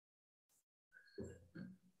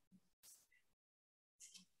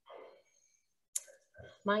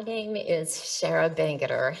My name is Garret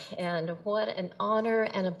Bangerter, and what an honor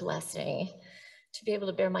and a blessing to be able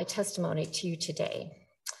to bear my testimony to you today.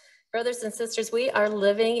 Brothers and sisters, we are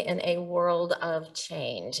living in a world of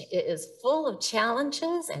change. It is full of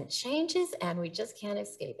challenges and changes, and we just can't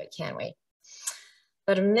escape it, can we?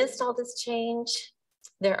 But amidst all this change,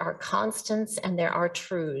 there are constants and there are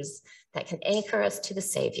truths that can anchor us to the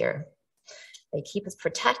Savior. They keep us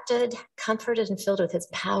protected, comforted, and filled with his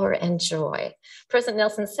power and joy. President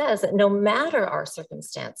Nelson says that no matter our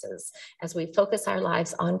circumstances, as we focus our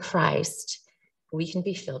lives on Christ, we can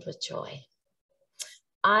be filled with joy.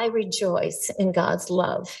 I rejoice in God's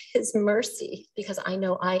love, his mercy, because I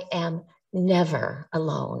know I am never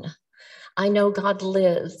alone. I know God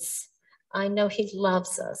lives. I know he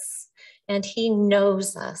loves us, and he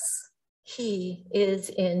knows us. He is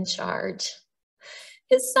in charge.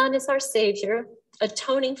 His Son is our Savior,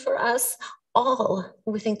 atoning for us all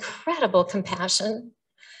with incredible compassion.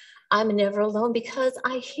 I'm never alone because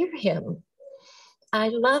I hear him. I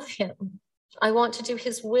love him. I want to do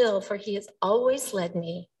his will, for he has always led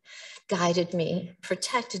me, guided me,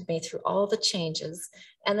 protected me through all the changes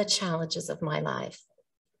and the challenges of my life.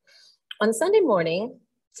 On Sunday morning,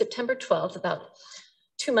 September 12th, about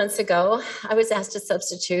 2 months ago, I was asked to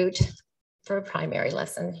substitute for a primary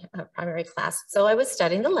lesson, a primary class. So I was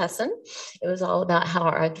studying the lesson. It was all about how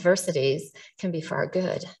our adversities can be for our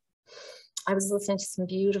good. I was listening to some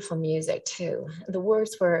beautiful music too. The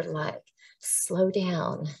words were like, slow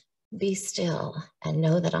down, be still, and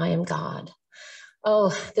know that I am God.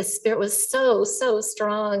 Oh, the Spirit was so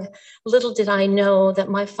strong. Little did I know that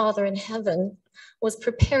my Father in heaven was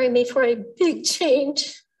preparing me for a big change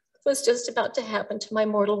that was just about to happen to my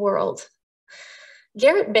mortal world.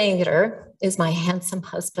 Garret Bangerter is my handsome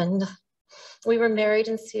husband. We were married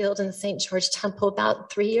and sealed in the St. George Temple about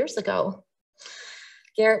 3 years ago.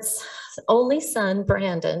 Garrett's only son,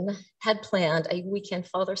 Brandon, had planned a weekend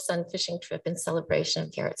father-son fishing trip in celebration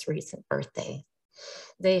of Garrett's recent birthday.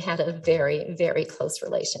 They had a very close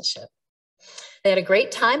relationship. They had a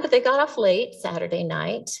great time, but they got off late Saturday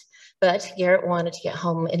night. But Garret wanted to get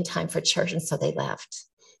home in time for church, and so they left.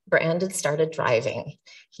 Brandon started driving.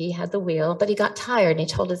 He had the wheel, but he got tired, and he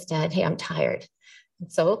told his dad, hey, I'm tired.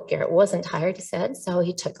 And so Garret wasn't tired, he said, so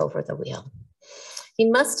he took over the wheel. He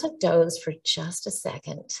must have dozed for just a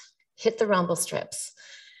second, hit the rumble strips,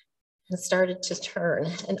 and started to turn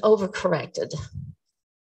and overcorrected.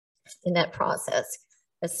 In that process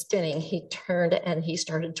of spinning, he turned and he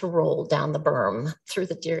started to roll down the berm through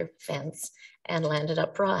the deer fence and landed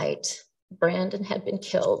upright. Brandon had been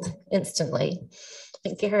killed instantly.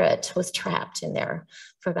 And Garret was trapped in there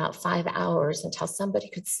for about 5 hours until somebody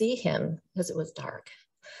could see him because it was dark.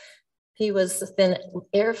 He was then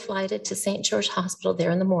air flighted to St. George Hospital there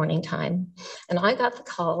in the morning time. And I got the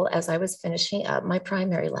call as I was finishing up my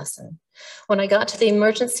primary lesson. When I got to the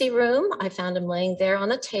emergency room, I found him laying there on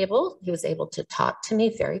the table. He was able to talk to me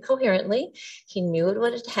very coherently. He knew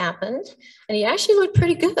what had happened, and he actually looked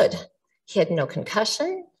pretty good. He had no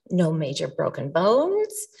concussion, no major broken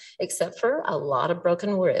bones, except for a lot of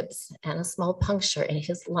broken ribs and a small puncture in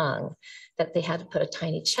his lung that they had to put a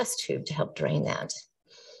tiny chest tube to help drain that.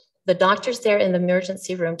 The doctors there in the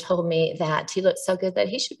emergency room told me that he looked so good that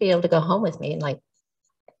he should be able to go home with me in like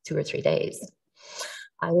 2 or 3 days.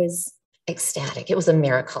 I was ecstatic. It was a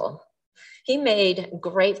miracle. He made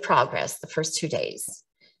great progress the first 2 days.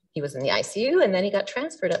 He was in the ICU, and then he got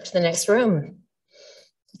transferred up to the next room.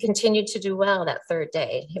 He continued to do well that 3rd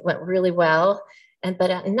day. It went really well.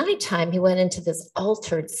 But at nighttime, he went into this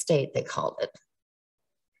altered state, they called it.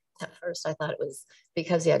 At first, I thought it was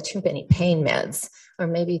because he had too many pain meds, or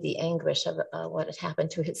maybe the anguish of what had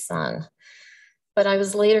happened to his son. But I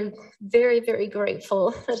was later very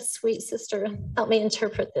grateful that a sweet sister helped me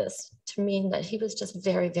interpret this to mean that he was just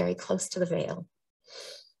very close to the veil.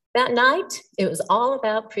 That night, it was all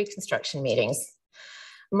about pre-construction meetings.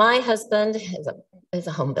 My husband is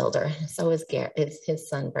a home builder, so is his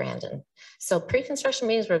son, Brandon. So pre-construction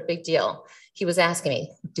meetings were a big deal. He was asking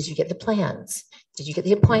me, did you get the plans? Did you get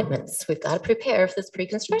the appointments? We've got to prepare for this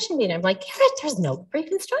pre-construction meeting. I'm like, Garret, there's no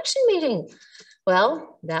pre-construction meeting.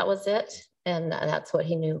 Well, that was it, and that's what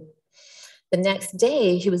he knew. The next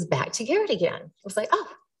day, he was back to Garret again. It was like, oh,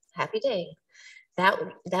 happy day.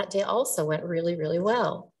 That day also went really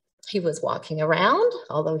well. He was walking around,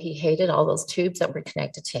 although he hated all those tubes that were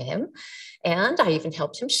connected to him. And I even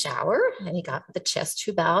helped him shower, and he got the chest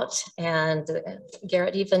tube out. And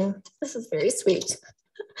Garret even, this is very sweet,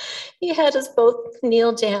 he had us both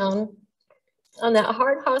kneel down on that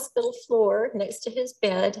hard hospital floor next to his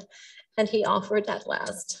bed, and he offered that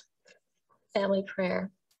last family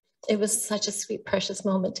prayer. It was such a sweet, precious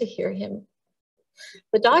moment to hear him.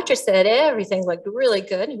 The doctor said everything looked really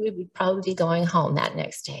good and we would probably be going home that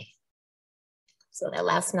next day. So that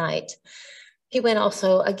last night, he went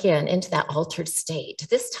also again into that altered state.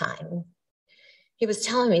 This time, he was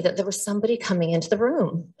telling me that there was somebody coming into the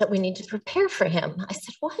room, that we need to prepare for him. I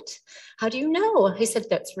said, what? How do you know? He said,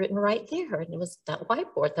 that's written right there. And it was that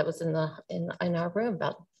whiteboard that was in our room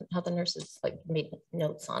about how the nurses like made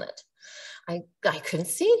notes on it. I couldn't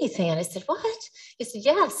see anything. And I said, what? He said,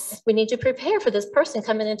 yes, we need to prepare for this person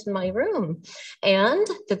coming into my room and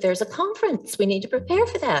that there's a conference. We need to prepare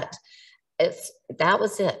for that. That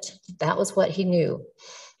was it. That was what he knew.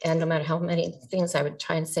 And no matter how many things I would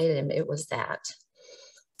try and say to him, it was that.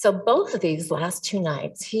 So both of these last 2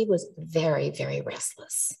 nights, he was very, very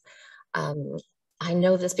restless. I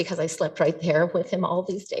know this because I slept right there with him all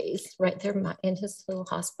these days, right there in his little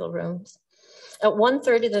hospital rooms. At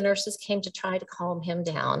 1:30, the nurses came to try to calm him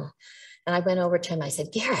down. And I went over to him. I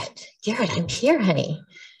said, Garret, I'm here, honey.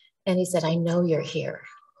 And he said, I know you're here.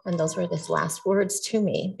 And those were his last words to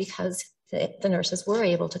me because the nurses were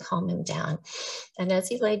able to calm him down. And as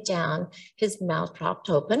he laid down, his mouth dropped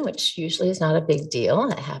open, which usually is not a big deal.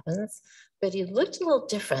 That happens. But he looked a little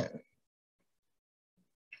different.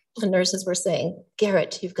 The nurses were saying,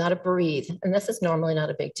 Garret, you've got to breathe. And this is normally not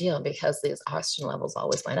a big deal because his oxygen levels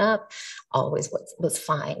always went up, always was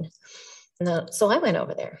fine. So I went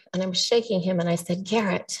over there and I was shaking him and I said,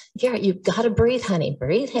 Garret, you've got to breathe, honey,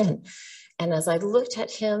 breathe in. And as I looked at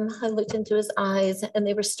him, I looked into his eyes and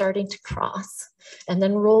they were starting to cross and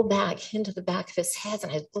then roll back into the back of his head.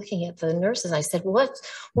 And I was looking at the nurses and I said, what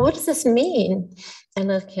does this mean? And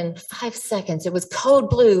like in 5 seconds, it was code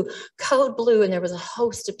blue. And there was a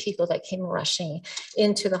host of people that came rushing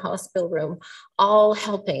into the hospital room, all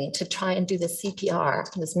helping to try and do the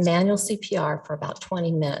CPR, this manual CPR for about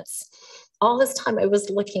 20 minutes. All this time I was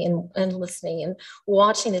looking and listening and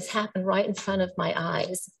watching this happen right in front of my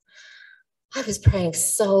eyes. I was praying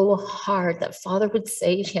so hard that Father would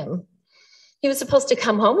save him. He was supposed to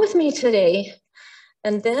come home with me today.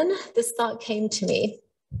 And then this thought came to me.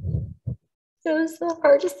 It was the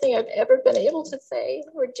hardest thing I've ever been able to say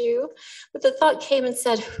or do. But the thought came and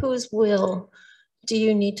said, whose will do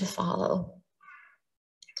you need to follow?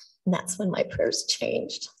 And that's when my prayers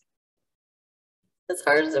changed. As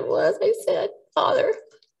hard as it was, I said, Father,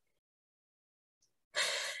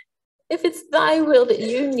 if it's thy will that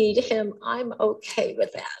you need him, I'm okay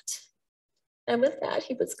with that. And with that,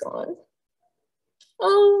 he was gone.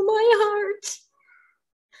 Oh, my heart.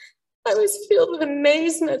 I was filled with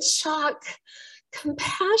amazement, shock,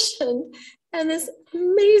 compassion, and this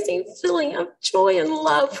amazing feeling of joy and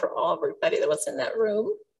love for everybody that was in that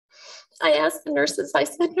room. I asked the nurses, I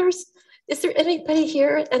said, nurse, is there anybody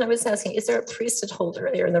here? And I was asking, is there a priesthood holder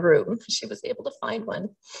there in the room? She was able to find one.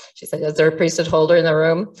 She said, is there a priesthood holder in the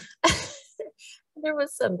room? There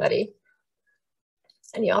was somebody.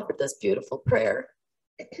 And he offered this beautiful prayer.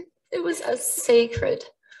 It was a sacred,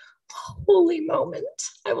 holy moment.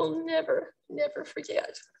 I will never, never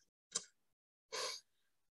forget.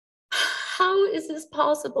 How is this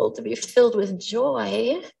possible to be filled with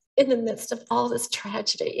joy in the midst of all this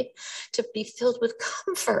tragedy, to be filled with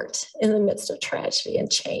comfort in the midst of tragedy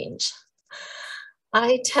and change?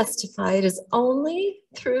 I testify it is only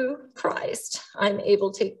through Christ I'm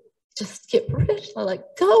able to just get rid,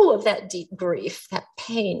 let go of that deep grief, that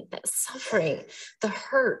pain, that suffering, the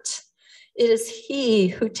hurt. It is he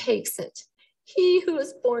who takes it, he who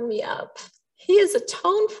has borne me up. He has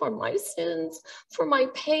atoned for my sins, for my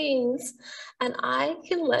pains, and I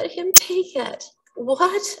can let him take it.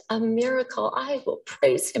 What a miracle. I will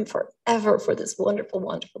praise him forever for this wonderful,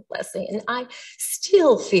 wonderful blessing. And I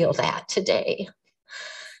still feel that today.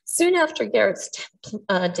 Soon after Garret's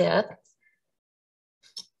death,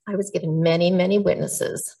 I was given many, many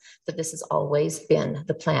witnesses that this has always been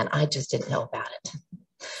the plan. I just didn't know about it.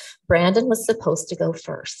 Brandon was supposed to go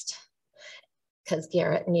first because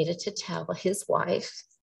Garret needed to tell his wife,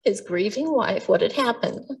 his grieving wife, what had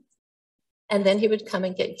happened. And then he would come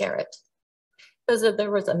and get Garret. Because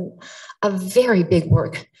there was a very big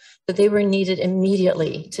work that they were needed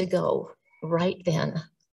immediately to go right then.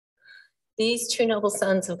 These two noble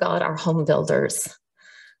sons of God are home builders.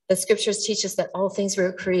 The scriptures teach us that all things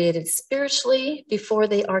were created spiritually before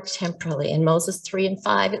they are temporally. In Moses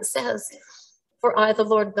 3:5, it says, for I, the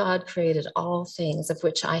Lord God, created all things of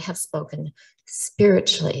which I have spoken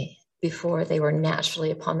spiritually before they were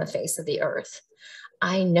naturally upon the face of the earth.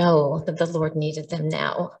 I know that the Lord needed them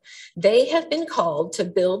now. They have been called to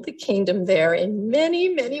build the kingdom there in many,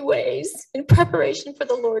 many ways in preparation for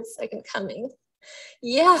the Lord's second coming.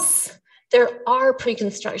 Yes, There are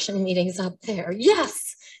pre-construction meetings up there.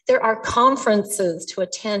 Yes, there are conferences to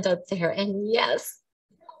attend up there. And yes,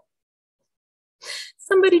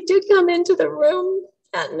 somebody did come into the room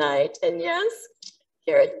at night. And yes,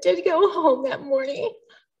 Garret did go home that morning.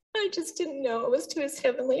 I just didn't know it was to his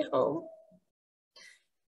heavenly home.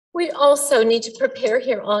 We also need to prepare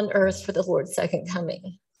here on earth for the Lord's second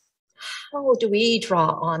coming. How do we draw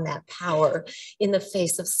on that power in the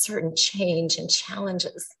face of certain change and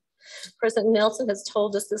challenges? President Nelson has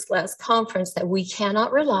told us this last conference that we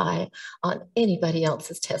cannot rely on anybody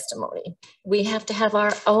else's testimony. We have to have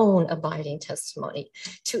our own abiding testimony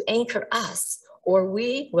to anchor us, or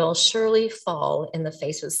we will surely fall in the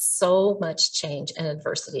face of so much change and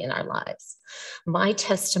adversity in our lives. My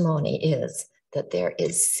testimony is that there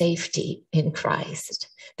is safety in Christ.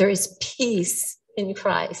 There is peace in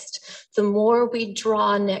Christ. The more we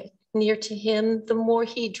draw near to him, the more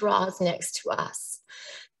he draws next to us.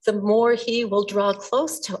 The more he will draw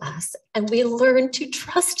close to us, and we learn to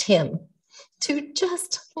trust him, to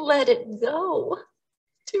just let it go,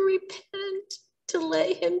 to repent, to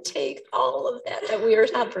let him take all of that we are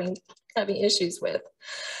having issues with.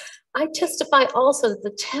 I testify also that the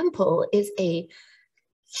temple is a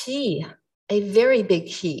key, a very big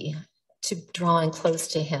key to drawing close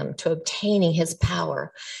to him, to obtaining his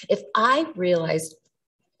power. If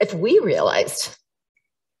we realized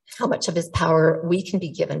how much of his power we can be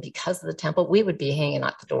given because of the temple, we would be hanging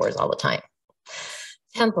out the doors all the time.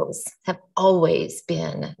 Temples have always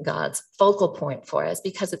been God's focal point for us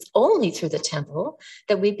because it's only through the temple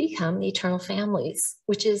that we become eternal families,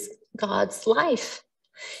 which is God's life.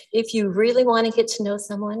 If you really want to get to know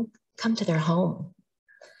someone, come to their home.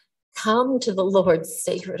 Come to the Lord's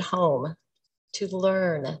sacred home to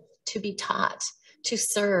learn, to be taught, to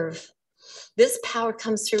serve. This power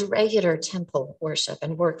comes through regular temple worship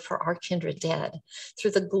and work for our kindred dead,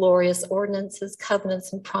 through the glorious ordinances,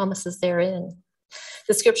 covenants, and promises therein.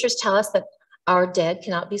 The scriptures tell us that our dead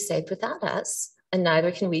cannot be saved without us, and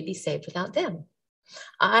neither can we be saved without them.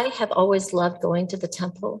 I have always loved going to the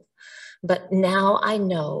temple, but now I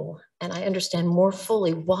know and I understand more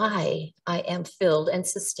fully why I am filled and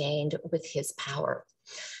sustained with his power.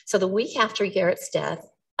 So the week after Garret's death,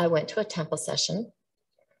 I went to a temple session,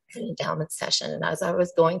 an endowment session, and as I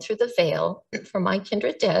was going through the veil for my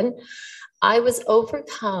kindred dead, I was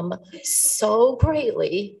overcome so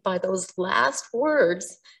greatly by those last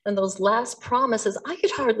words and those last promises, I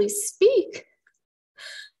could hardly speak.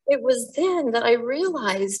 It was then that I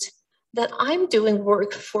realized that I'm doing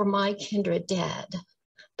work for my kindred dead,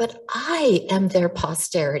 but I am their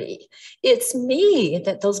posterity. It's me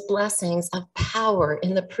that those blessings of power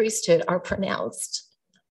in the priesthood are pronounced.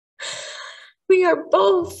 We are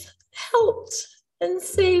both helped and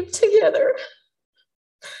saved together.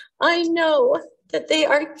 I know that they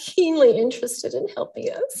are keenly interested in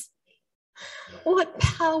helping us. What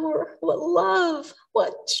power, what love,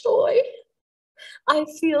 what joy. I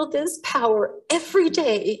feel this power every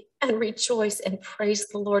day and rejoice and praise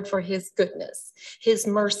the Lord for his goodness, his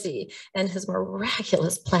mercy, and his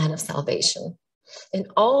miraculous plan of salvation. In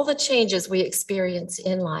all the changes we experience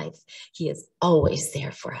in life, he is always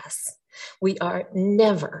there for us. We are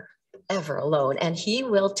never, ever alone, and he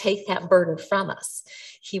will take that burden from us.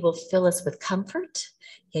 He will fill us with comfort.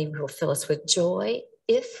 He will fill us with joy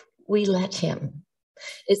if we let him.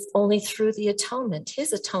 It's only through the atonement,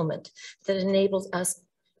 his atonement, that enables us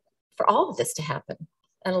for all of this to happen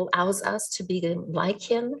and allows us to be like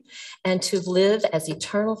him and to live as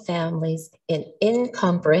eternal families in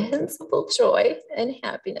incomprehensible joy and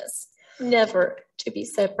happiness, never to be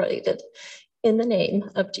separated, in the name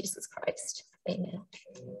of Jesus Christ. Amen.